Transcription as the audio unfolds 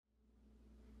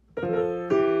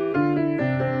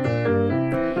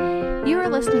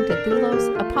listening to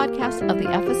Doulos, a podcast of the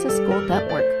Ephesus School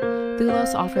Network.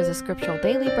 Doulos offers a scriptural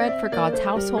daily bread for God's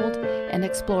household and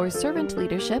explores servant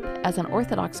leadership as an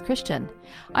Orthodox Christian.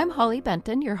 I'm Holly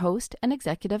Benton, your host and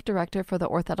Executive Director for the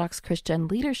Orthodox Christian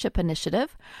Leadership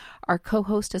Initiative. Our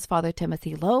co-host is Father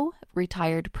Timothy Lowe,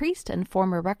 retired priest and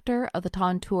former rector of the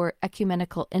Tantur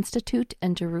Ecumenical Institute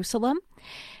in Jerusalem.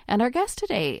 And our guest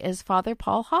today is Father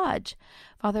Paul Hodge.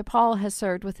 Father Paul has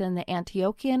served within the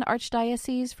Antiochian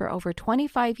Archdiocese for over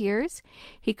 25 years.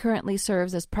 He currently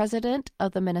serves as president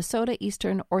of the Minnesota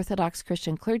Eastern Orthodox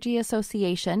Christian Clergy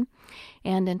Association,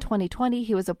 and in 2020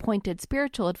 he was appointed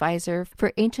spiritual advisor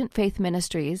for Ancient Faith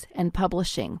Ministries and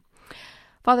Publishing.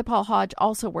 Father Paul Hodge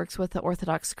also works with the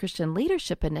Orthodox Christian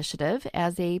Leadership Initiative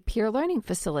as a peer learning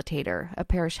facilitator, a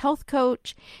parish health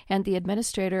coach, and the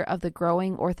administrator of the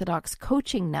growing Orthodox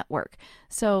Coaching Network.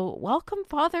 So welcome,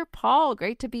 Father Paul.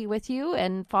 Great to be with you,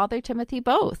 and Father Timothy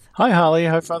both. Hi, Holly.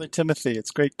 Hi, Father Timothy. It's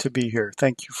great to be here.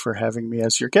 Thank you for having me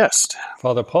as your guest.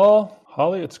 Father Paul,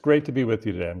 Holly, it's great to be with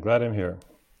you today. I'm glad I'm here.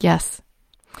 Yes.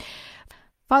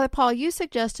 Father Paul, you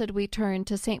suggested we turn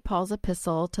to St. Paul's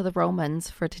epistle to the Romans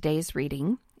for today's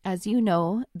reading. As you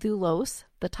know, doulos,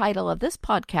 the title of this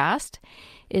podcast,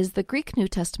 is the Greek New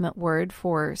Testament word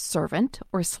for servant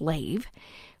or slave.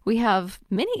 We have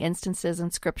many instances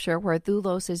in Scripture where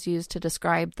doulos is used to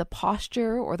describe the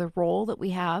posture or the role that we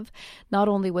have, not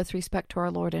only with respect to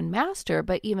our Lord and Master,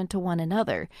 but even to one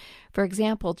another. For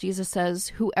example, Jesus says,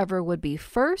 whoever would be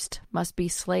first must be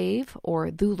slave or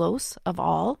doulos of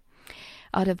all.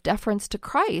 Out of deference to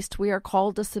Christ, we are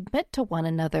called to submit to one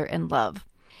another in love.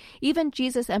 Even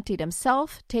Jesus emptied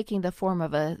himself, taking the form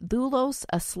of a doulos,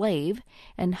 a slave,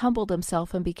 and humbled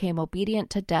himself and became obedient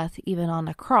to death, even on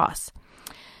a cross.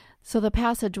 So the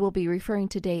passage we'll be referring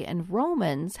today in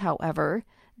Romans, however,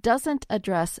 doesn't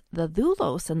address the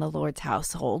doulos in the Lord's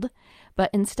household, but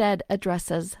instead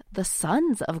addresses the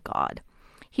sons of God.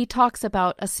 He talks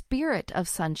about a spirit of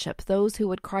sonship, those who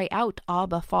would cry out,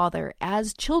 Abba, Father,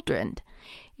 as children.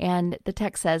 And the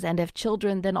text says, and if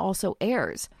children, then also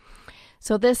heirs.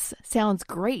 So this sounds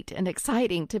great and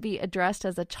exciting to be addressed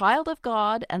as a child of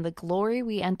God and the glory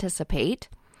we anticipate.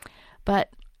 But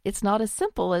it's not as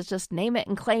simple as just name it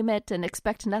and claim it and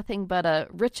expect nothing but a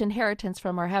rich inheritance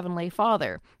from our Heavenly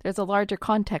Father. There's a larger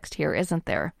context here, isn't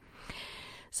there?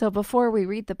 So before we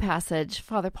read the passage,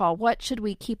 Father Paul, what should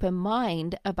we keep in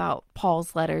mind about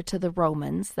Paul's letter to the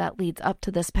Romans that leads up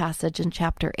to this passage in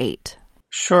chapter 8?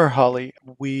 Sure, Holly.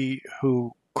 We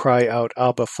who cry out,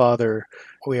 Abba, Father,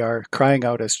 we are crying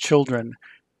out as children,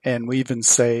 and we even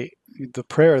say the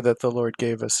prayer that the Lord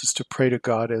gave us is to pray to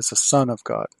God as a son of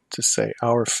God, to say,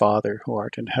 Our Father who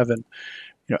art in heaven,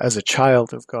 as a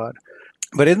child of God.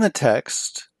 But in the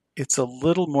text, it's a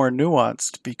little more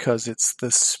nuanced because it's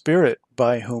the Spirit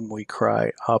by whom we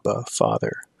cry, Abba,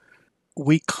 Father.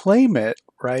 We claim it,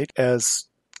 right, as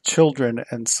children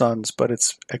and sons, but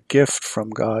it's a gift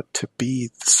from God to be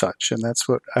such. And that's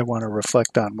what I want to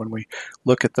reflect on when we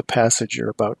look at the passage you're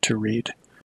about to read.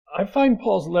 I find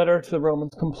Paul's letter to the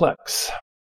Romans complex,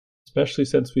 especially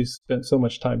since we spent so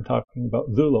much time talking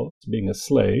about doulos, being a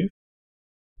slave.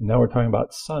 Now we're talking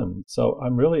about son. So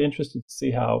I'm really interested to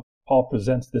see how Paul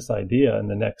presents this idea in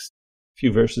the next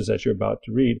few verses that you're about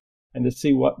to read, and to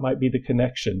see what might be the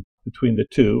connection between the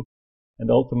two, and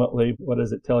ultimately, what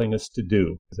is it telling us to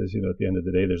do? Because as you know, at the end of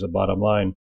the day, there's a bottom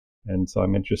line. And so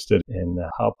I'm interested in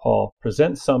how Paul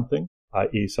presents something,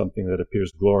 i.e. something that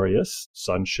appears glorious,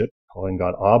 sonship, calling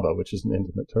God Abba, which is an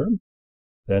intimate term,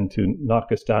 then to knock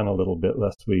us down a little bit,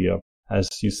 lest we, as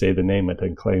you say, the name it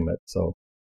and claim it. So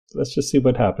let's just see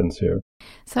what happens here.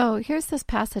 So here's this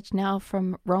passage now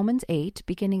from Romans 8,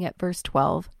 beginning at verse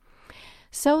 12.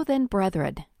 So then,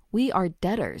 brethren, we are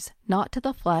debtors, not to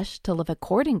the flesh, to live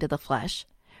according to the flesh.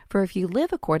 For if you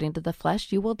live according to the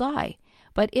flesh, you will die.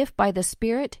 But if by the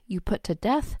Spirit you put to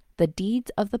death the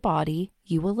deeds of the body,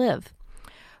 you will live.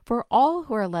 For all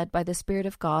who are led by the Spirit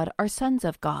of God are sons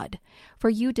of God. For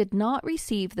you did not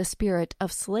receive the spirit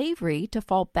of slavery to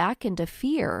fall back into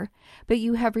fear, but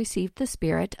you have received the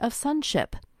spirit of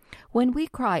sonship. When we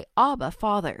cry, Abba,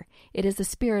 Father, it is the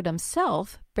Spirit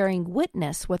himself bearing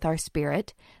witness with our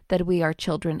spirit that we are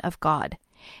children of God.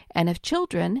 And if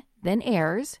children, then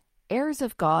heirs, heirs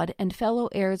of God and fellow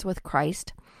heirs with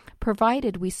Christ,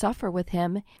 provided we suffer with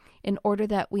him, in order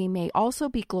that we may also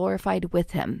be glorified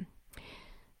with him.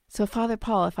 So, Father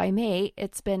Paul, if I may,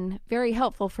 it's been very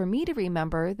helpful for me to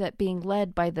remember that being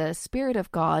led by the Spirit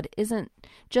of God isn't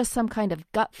just some kind of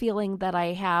gut feeling that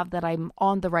I have that I'm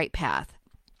on the right path.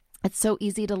 It's so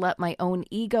easy to let my own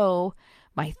ego,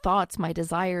 my thoughts, my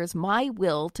desires, my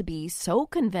will to be so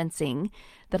convincing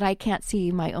that I can't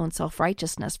see my own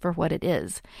self-righteousness for what it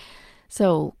is.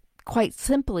 So quite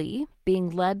simply, being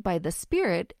led by the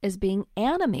Spirit is being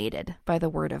animated by the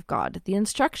Word of God, the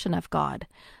instruction of God.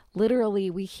 Literally,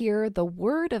 we hear the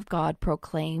Word of God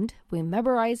proclaimed, we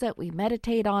memorize it, we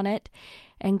meditate on it,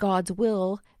 and God's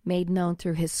will made known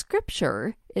through His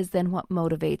Scripture is then what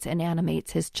motivates and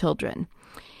animates His children,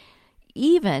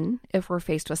 even if we're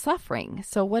faced with suffering.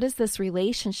 So what is this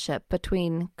relationship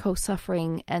between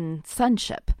co-suffering and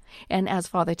sonship? And as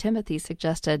Father Timothy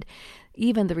suggested,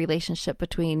 even the relationship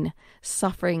between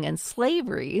suffering and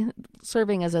slavery,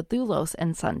 serving as a doulos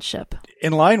and sonship.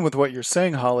 In line with what you're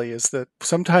saying, Holly, is that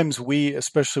sometimes we,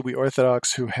 especially we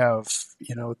Orthodox who have,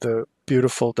 the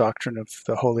beautiful doctrine of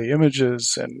the holy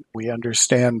images, and we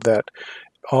understand that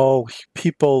all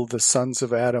people, the sons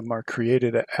of Adam, are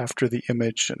created after the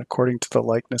image and according to the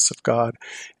likeness of God.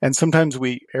 And sometimes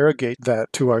we arrogate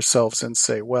that to ourselves and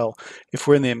say, well, if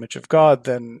we're in the image of God,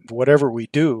 then whatever we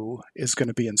do is going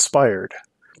to be inspired.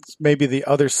 Maybe the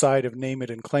other side of name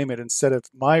it and claim it, instead of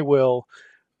my will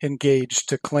engaged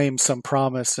to claim some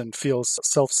promise and feel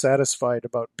self-satisfied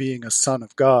about being a son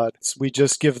of God. We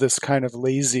just give this kind of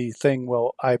lazy thing,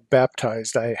 well, I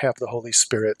baptized, I have the Holy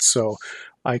Spirit, so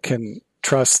I can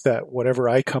trust that whatever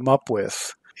I come up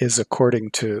with is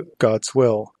according to God's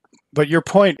will. But your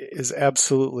point is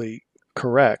absolutely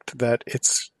correct, that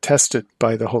it's tested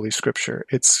by the Holy Scripture.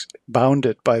 It's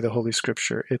bounded by the Holy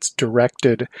Scripture. It's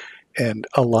directed and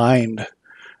aligned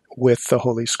with the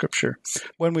Holy Scripture.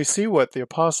 When we see what the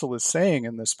apostle is saying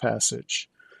in this passage,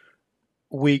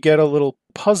 we get a little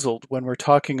puzzled when we're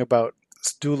talking about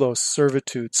doulos,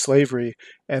 servitude, slavery,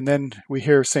 and then we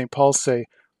hear St. Paul say,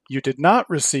 you did not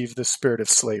receive the spirit of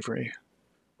slavery.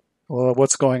 Well,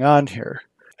 what's going on here?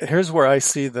 Here's where I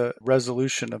see the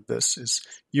resolution of this is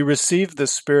you received the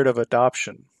spirit of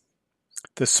adoption,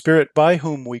 the spirit by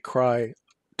whom we cry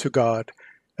to God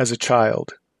as a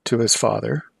child to his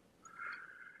Father.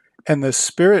 And the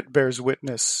Spirit bears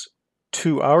witness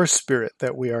to our spirit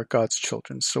that we are God's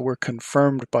children. So we're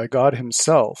confirmed by God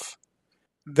himself.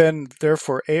 Then,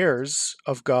 therefore, heirs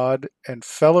of God and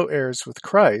fellow heirs with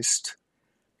Christ,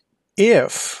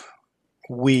 if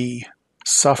we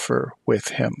suffer with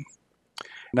him.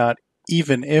 Not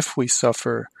even if we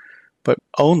suffer, but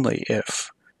only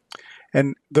if.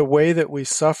 And the way that we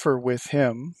suffer with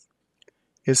him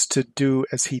is to do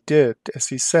as he did, as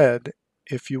he said,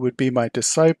 if you would be my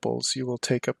disciples, you will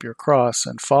take up your cross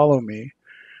and follow me.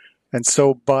 And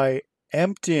so by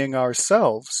emptying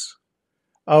ourselves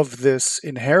of this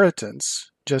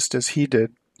inheritance, just as he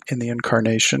did in the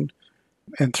incarnation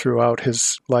and throughout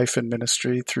his life and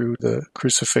ministry, through the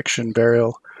crucifixion,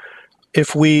 burial,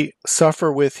 if we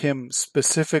suffer with him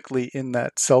specifically in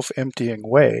that self-emptying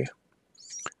way,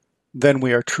 then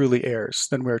we are truly heirs,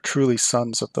 then we are truly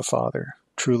sons of the Father,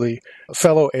 truly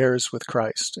fellow heirs with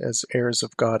Christ, as heirs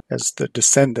of God, as the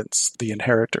descendants, the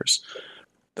inheritors.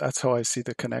 That's how I see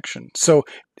the connection. So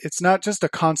it's not just a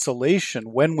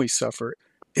consolation when we suffer,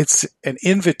 it's an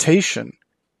invitation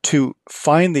to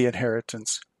find the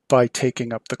inheritance by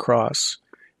taking up the cross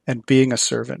and being a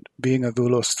servant, being a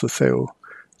doulos to Theou,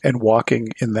 and walking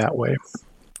in that way.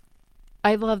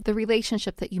 I love the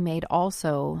relationship that you made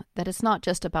also, that it's not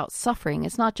just about suffering.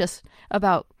 It's not just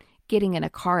about getting in a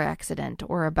car accident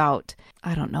or about,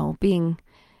 being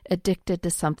addicted to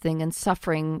something and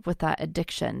suffering with that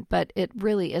addiction. But it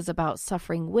really is about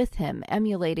suffering with him,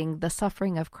 emulating the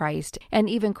suffering of Christ. And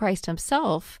even Christ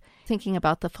himself, thinking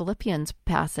about the Philippians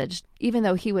passage, even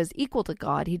though he was equal to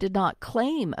God, he did not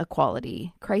claim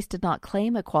equality. Christ did not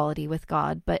claim equality with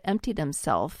God, but emptied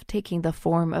himself, taking the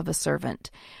form of a servant.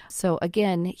 So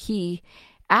again, he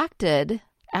acted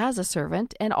as a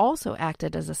servant and also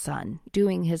acted as a son,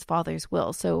 doing his Father's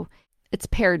will. So it's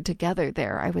paired together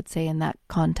there, I would say, in that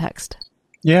context.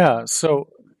 Yeah, so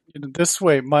in this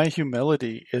way, my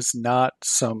humility is not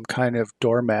some kind of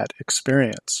doormat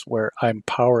experience where I'm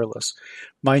powerless.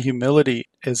 My humility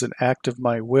is an act of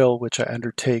my will, which I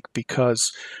undertake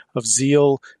because of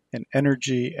zeal and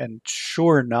energy and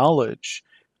sure knowledge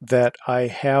that I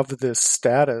have this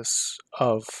status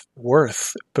of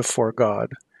worth before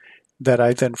God that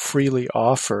I then freely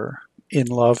offer in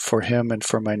love for him and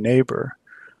for my neighbor.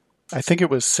 I think it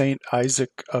was Saint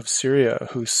Isaac of Syria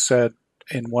who said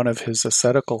in one of his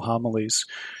ascetical homilies,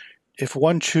 if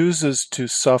one chooses to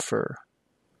suffer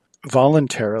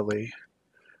voluntarily,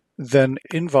 then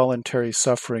involuntary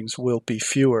sufferings will be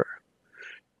fewer.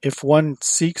 If one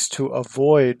seeks to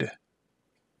avoid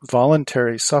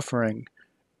voluntary suffering,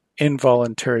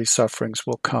 involuntary sufferings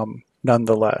will come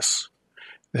nonetheless.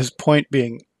 His point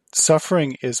being,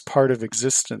 Suffering is part of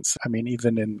existence. I mean,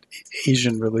 even in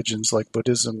Asian religions like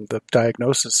Buddhism, the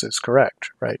diagnosis is correct,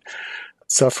 right?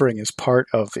 Suffering is part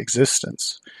of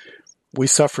existence. We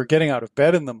suffer getting out of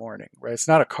bed in the morning, right? It's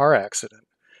not a car accident,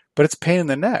 but it's pain in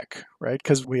the neck, right?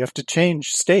 Because we have to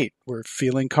change state. We're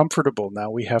feeling comfortable. Now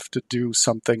we have to do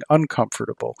something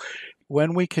uncomfortable.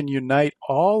 When we can unite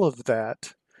all of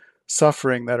that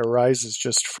suffering that arises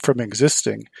just from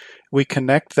existing, we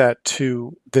connect that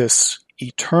to this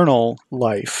eternal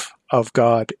life of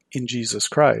God in Jesus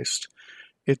Christ.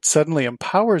 It suddenly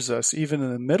empowers us, even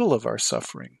in the middle of our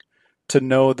suffering, to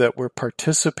know that we're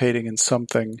participating in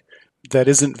something that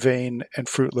isn't vain and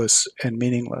fruitless and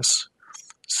meaningless.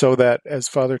 So that, as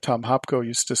Father Tom Hopko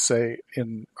used to say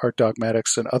in our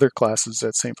dogmatics and other classes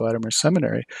at St. Vladimir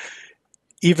Seminary,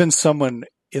 even someone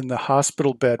in the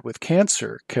hospital bed with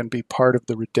cancer can be part of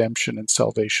the redemption and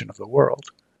salvation of the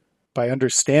world by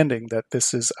understanding that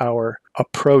this is our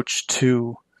approach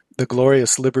to the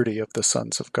glorious liberty of the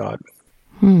sons of God.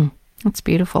 That's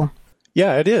beautiful.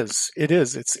 Yeah, it is. It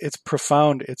is. It's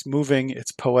profound. It's moving.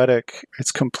 It's poetic.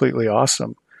 It's completely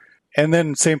awesome. And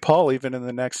then St. Paul, even in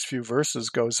the next few verses,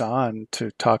 goes on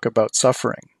to talk about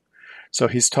suffering. So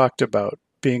he's talked about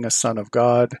being a son of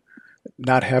God,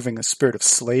 not having a spirit of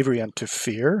slavery unto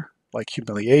fear, like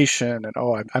humiliation, and,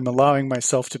 I'm allowing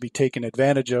myself to be taken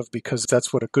advantage of because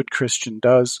that's what a good Christian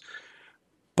does.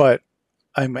 But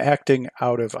I'm acting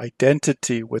out of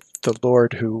identity with the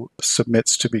Lord who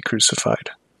submits to be crucified.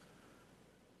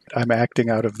 I'm acting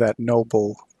out of that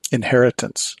noble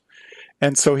inheritance.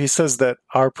 And so he says that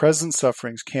our present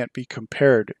sufferings can't be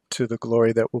compared to the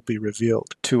glory that will be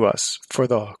revealed to us. For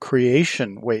the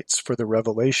creation waits for the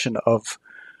revelation of,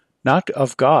 not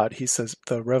of God, he says,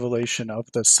 the revelation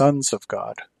of the sons of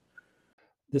God.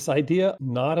 This idea,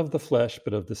 not of the flesh,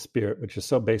 but of the spirit, which is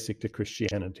so basic to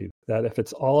Christianity, that if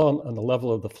it's all on the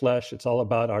level of the flesh, it's all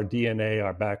about our DNA,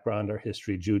 our background, our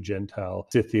history, Jew, Gentile,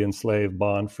 Scythian, slave,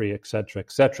 bond, free,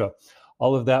 etc.,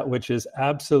 all of that which is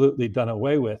absolutely done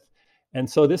away with. And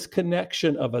so this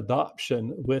connection of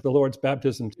adoption with the Lord's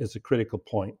baptism is a critical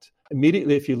point.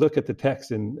 Immediately, if you look at the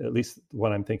text, and at least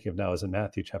what I'm thinking of now is in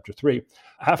Matthew chapter 3,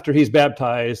 after he's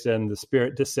baptized and the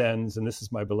Spirit descends, and this is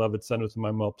my beloved Son with whom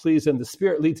I'm well pleased, and the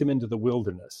Spirit leads him into the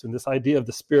wilderness. And this idea of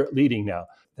the Spirit leading now,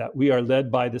 that we are led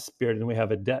by the Spirit and we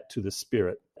have a debt to the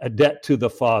Spirit, a debt to the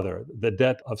Father, the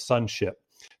debt of sonship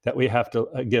that we have to,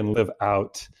 again, live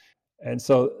out. And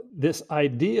so this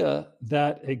idea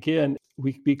that, again,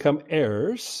 we become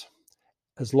heirs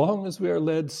as long as we are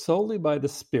led solely by the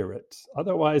Spirit.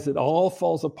 Otherwise, it all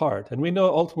falls apart. And we know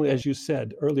ultimately, as you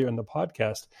said earlier in the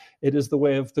podcast, it is the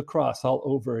way of the cross all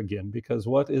over again, because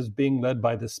what is being led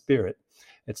by the Spirit?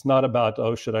 It's not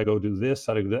about, should I go do this?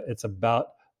 Should I do that? It's about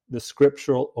the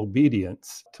scriptural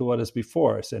obedience to what is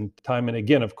before us. And time and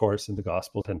again, of course, in the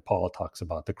gospel, and Paul talks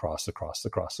about the cross, the cross, the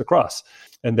cross, the cross.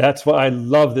 And that's why I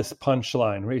love this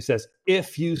punchline where he says,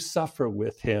 if you suffer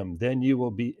with him, then you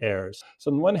will be heirs.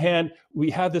 So on one hand, we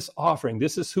have this offering.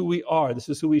 This is who we are. This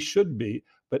is who we should be.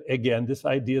 But again, this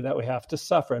idea that we have to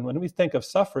suffer. And when we think of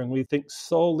suffering, we think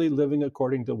solely living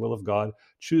according to the will of God,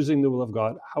 choosing the will of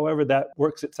God, however that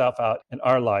works itself out in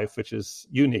our life, which is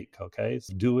unique, okay? It's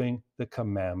doing the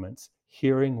commandments,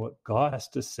 hearing what God has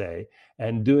to say,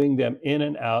 and doing them in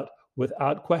and out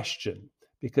without question,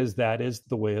 because that is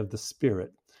the way of the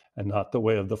Spirit and not the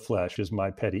way of the flesh, is my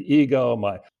petty ego,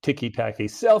 my ticky-tacky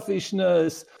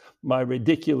selfishness, my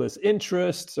ridiculous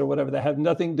interests, or whatever that have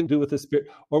nothing to do with the Spirit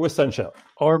or with sonship.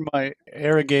 Or my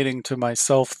arrogating to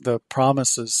myself the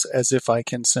promises as if I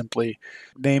can simply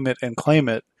name it and claim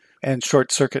it and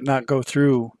short circuit, not go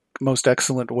through the most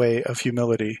excellent way of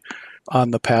humility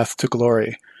on the path to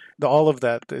glory. All of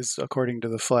that is according to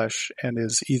the flesh and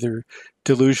is either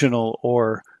delusional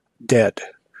or dead.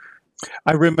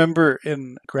 I remember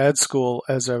in grad school,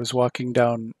 as I was walking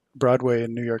down Broadway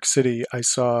in New York City, I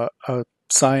saw a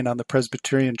sign on the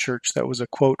Presbyterian Church that was a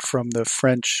quote from the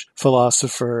French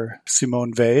philosopher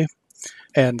Simone Weil.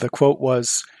 And the quote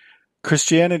was,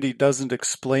 "Christianity doesn't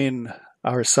explain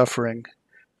our suffering.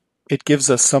 It gives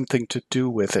us something to do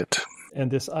with it."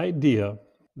 And this idea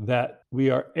that we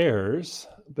are heirs,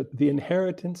 but the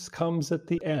inheritance comes at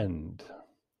the end,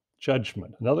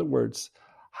 judgment. In other words,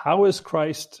 how is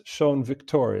Christ shown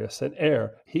victorious and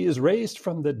heir? He is raised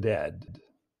from the dead.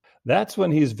 That's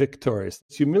when he's victorious.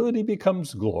 Humility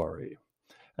becomes glory.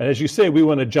 And as you say, we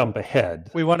want to jump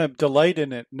ahead. We want to delight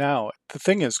in it now. The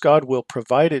thing is, God will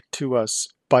provide it to us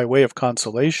by way of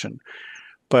consolation.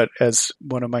 But as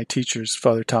one of my teachers,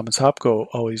 Father Thomas Hopko,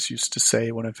 always used to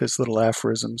say, one of his little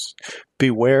aphorisms,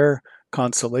 beware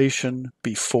consolation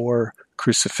before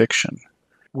crucifixion.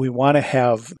 We want to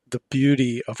have the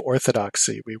beauty of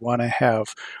orthodoxy. We want to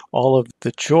have all of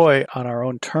the joy on our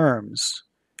own terms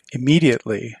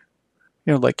immediately.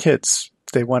 Like kids,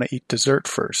 they want to eat dessert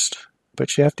first,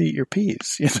 but you have to eat your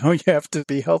peas. You have to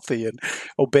be healthy and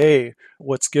obey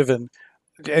what's given.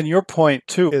 And your point,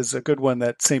 too, is a good one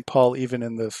that St. Paul, even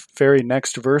in the very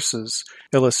next verses,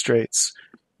 illustrates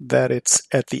that it's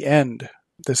at the end.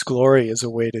 This glory is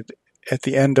awaited at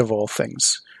the end of all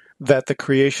things, that the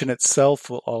creation itself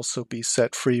will also be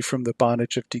set free from the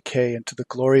bondage of decay into the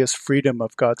glorious freedom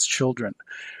of God's children.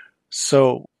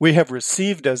 So we have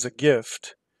received as a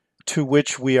gift to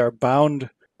which we are bound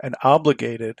and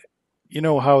obligated. You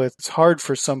know how it's hard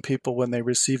for some people when they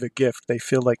receive a gift, they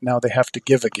feel like now they have to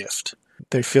give a gift.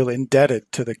 They feel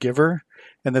indebted to the giver.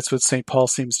 And that's what St. Paul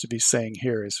seems to be saying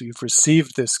here, is you've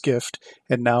received this gift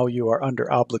and now you are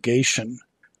under obligation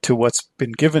to what's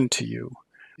been given to you.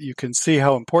 You can see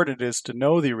how important it is to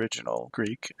know the original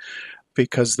Greek,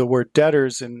 because the word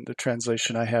debtors in the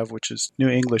translation I have, which is New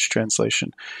English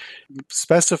translation,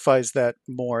 specifies that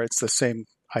more. It's the same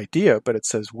idea, but it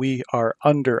says we are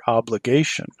under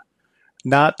obligation,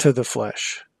 not to the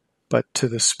flesh, but to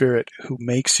the Spirit who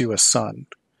makes you a son.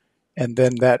 And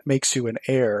then that makes you an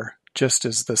heir, just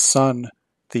as the Son,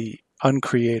 the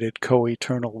uncreated,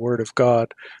 co-eternal Word of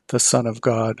God, the Son of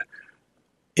God,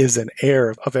 is an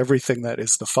heir of everything that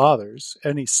is the Father's.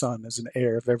 Any son is an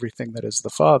heir of everything that is the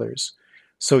Father's.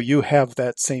 So you have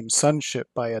that same sonship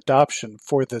by adoption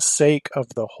for the sake of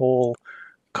the whole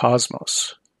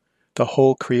cosmos. The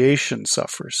whole creation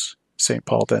suffers, St.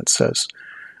 Paul then says.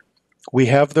 We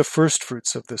have the first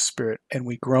fruits of the Spirit, and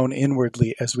we groan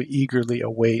inwardly as we eagerly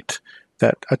await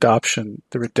that adoption,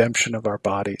 the redemption of our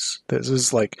bodies. This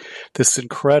is like this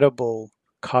incredible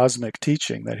cosmic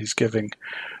teaching that he's giving,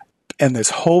 and this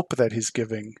hope that he's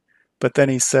giving. But then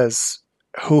he says,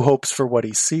 who hopes for what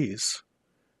he sees?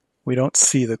 We don't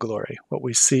see the glory. What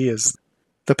we see is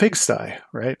the pigsty,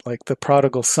 right? Like the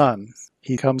prodigal son.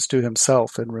 He comes to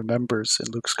himself and remembers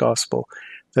in Luke's gospel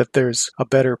that there's a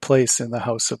better place in the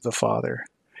house of the Father.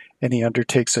 And he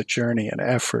undertakes a journey, an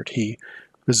effort. He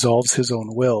resolves his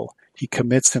own will. He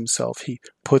commits himself. He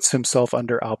puts himself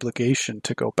under obligation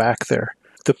to go back there.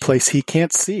 The place he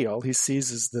can't see. All he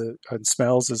sees is and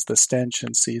smells is the stench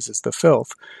and sees is the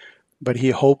filth. But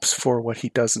he hopes for what he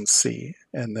doesn't see.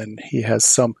 And then he has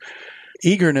some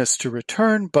eagerness to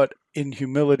return, but in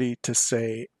humility to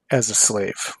say, as a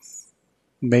slave,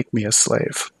 make me a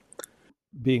slave.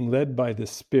 Being led by the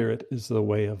Spirit is the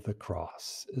way of the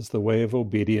cross, is the way of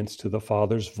obedience to the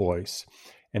Father's voice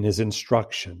and his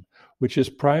instruction, which is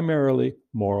primarily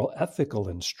moral, ethical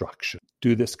instruction.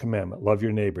 Do this commandment, love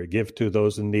your neighbor, give to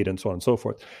those in need, and so on and so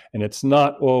forth. And it's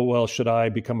not, oh, well, should I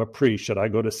become a priest? Should I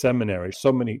go to seminary?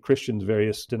 So many Christians,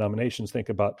 various denominations, think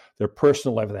about their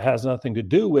personal life that has nothing to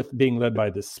do with being led by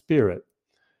the Spirit,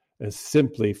 as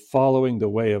simply following the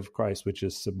way of Christ, which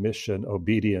is submission,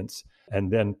 obedience, and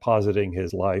then positing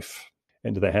his life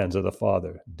into the hands of the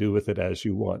Father. Do with it as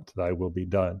you want, thy will be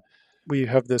done. We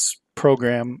have this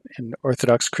program in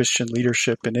Orthodox Christian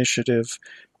Leadership Initiative.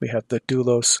 We have the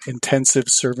Doulos Intensive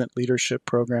Servant Leadership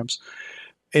Programs.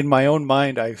 In my own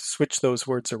mind, I switch those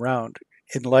words around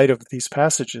in light of these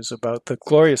passages about the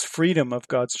glorious freedom of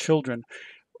God's children.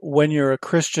 When you're a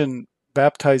Christian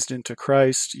baptized into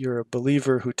Christ, you're a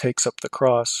believer who takes up the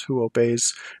cross, who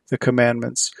obeys the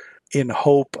commandments in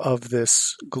hope of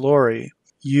this glory.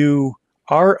 You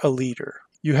are a leader.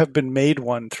 You have been made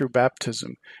one through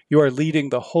baptism. You are leading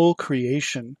the whole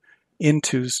creation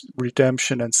into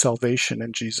redemption and salvation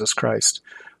in Jesus Christ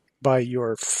by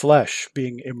your flesh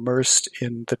being immersed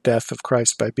in the death of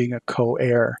Christ, by being a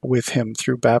co-heir with him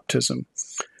through baptism.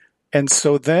 And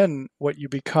so then what you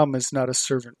become is not a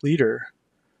servant leader,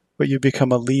 but you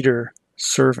become a leader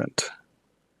servant.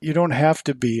 You don't have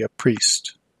to be a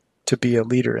priest to be a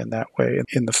leader in that way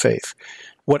in the faith.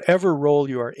 Whatever role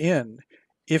you are in,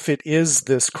 if it is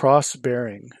this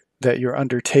cross-bearing that you're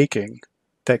undertaking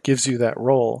that gives you that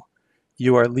role,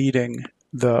 you are leading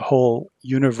the whole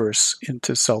universe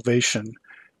into salvation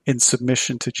in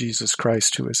submission to Jesus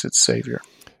Christ, who is its Savior.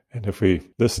 And if we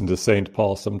listen to St.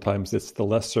 Paul, sometimes it's the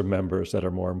lesser members that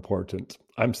are more important.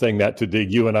 I'm saying that to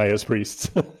dig you and I as priests.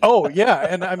 Oh, yeah.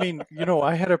 And I mean,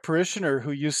 I had a parishioner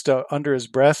who used to, under his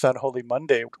breath on Holy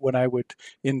Monday, when I would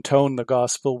intone the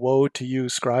gospel, woe to you,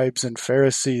 scribes and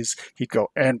Pharisees, he'd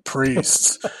go, and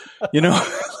priests,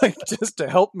 like just to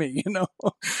help me,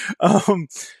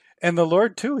 And the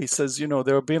Lord, too, he says, there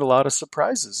will be a lot of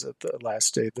surprises at the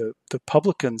last day. The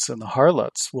publicans and the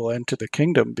harlots will enter the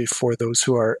kingdom before those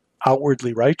who are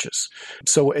outwardly righteous.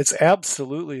 So it's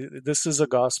absolutely, this is a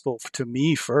gospel to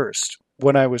me first.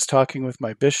 when I was talking with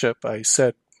my bishop, I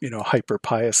said, hyper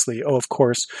piously, "Oh, of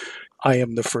course, I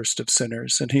am the first of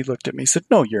sinners." And he looked at me and said,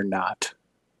 "No, you're not."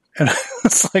 And I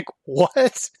was like,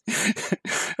 "What?"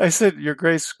 I said, "Your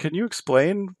Grace, can you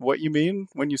explain what you mean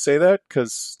when you say that?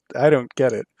 Because I don't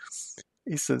get it."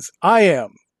 He says, "I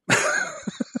am."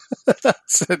 I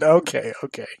said, okay.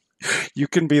 You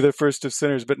can be the first of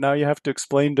sinners, but now you have to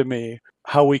explain to me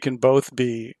how we can both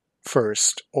be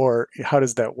first, or how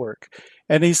does that work?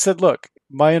 And he said, "Look,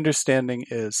 my understanding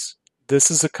is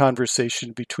this is a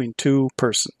conversation between two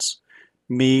persons,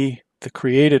 me, the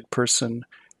created person,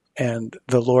 and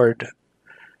the Lord.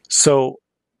 So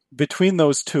between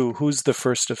those two, who's the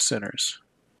first of sinners?"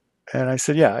 And I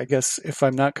said, "Yeah, I guess if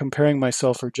I'm not comparing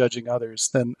myself or judging others,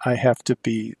 then I have to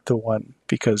be the one,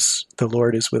 because the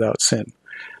Lord is without sin."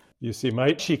 You see,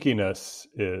 my cheekiness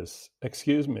is,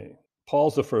 excuse me,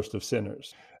 Paul's the first of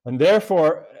sinners. And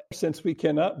therefore, since we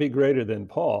cannot be greater than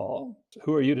Paul,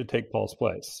 who are you to take Paul's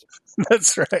place?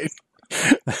 That's right.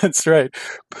 That's right.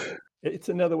 It's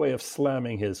another way of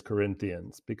slamming his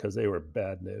Corinthians because they were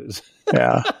bad news.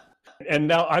 Yeah. And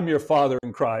now I'm your father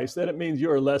in Christ, then it means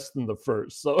you're less than the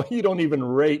first. So you don't even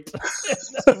rate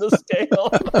on the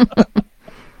scale.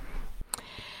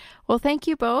 Well, thank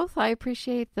you both. I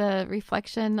appreciate the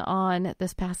reflection on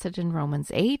this passage in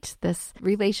Romans 8, this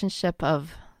relationship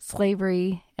of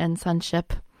slavery and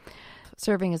sonship,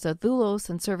 serving as a doulos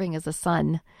and serving as a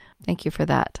son. Thank you for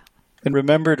that. And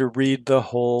remember to read the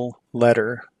whole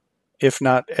letter, if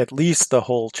not at least the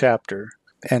whole chapter.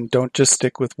 And don't just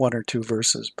stick with one or two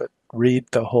verses, but read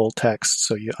the whole text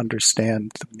so you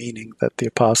understand the meaning that the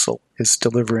apostle is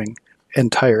delivering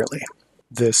entirely.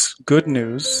 This good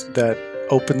news that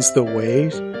opens the way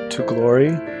to glory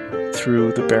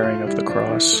through the bearing of the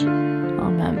cross.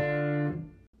 Amen.